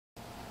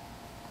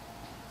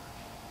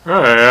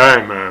Hi,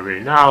 I'm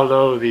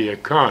Renaldo the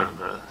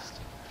Economist.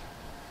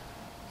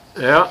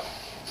 Yeah.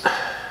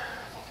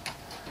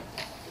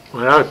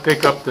 Went out to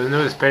pick up the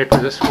newspaper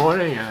this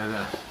morning and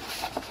I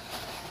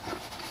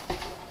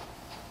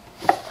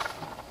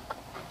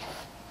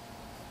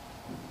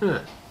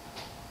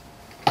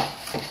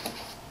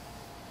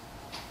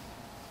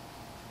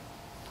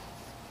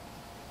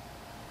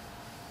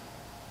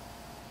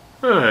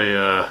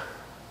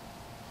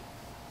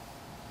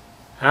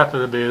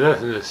happened to be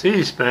listening to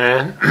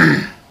C-SPAN.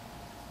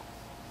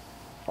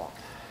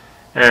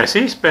 And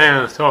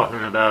C-SPAN was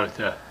talking about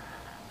the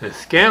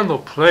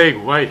scandal-plagued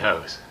White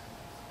House,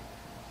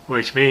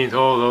 which means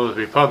all those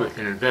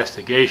Republican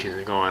investigations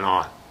are going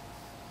on.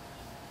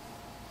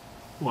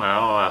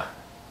 Well,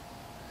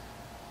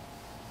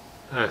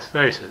 let's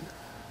face it,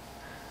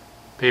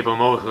 people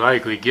most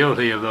likely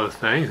guilty of those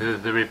things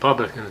is the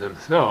Republicans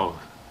themselves.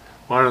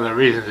 One of the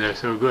reasons they're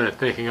so good at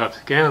picking up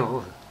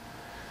scandals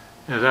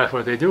is that's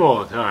what they do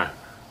all the time.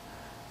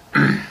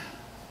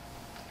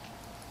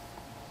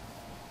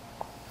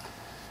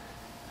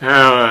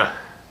 Now,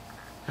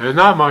 there's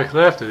not much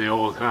left of the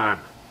old time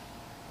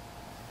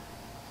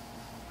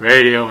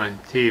radio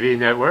and TV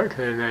networks,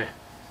 and they,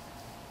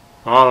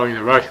 following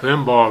the Rush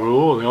Limbaugh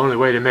rule, the only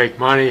way to make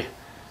money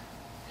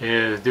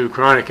is do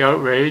chronic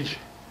outrage,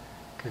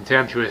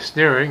 contemptuous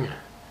sneering.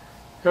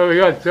 So we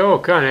got all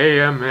kind of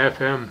AM,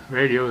 FM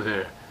radios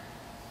there,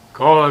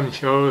 call-in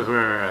shows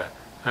where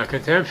a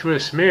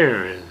contemptuous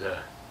smear is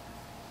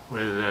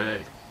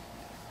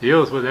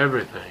deals with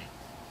everything.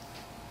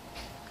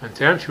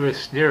 Contemptuous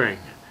sneering.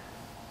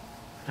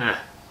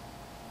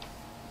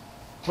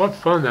 What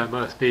fun that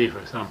must be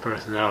for some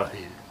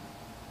personalities.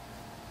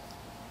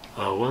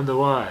 I wonder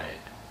why.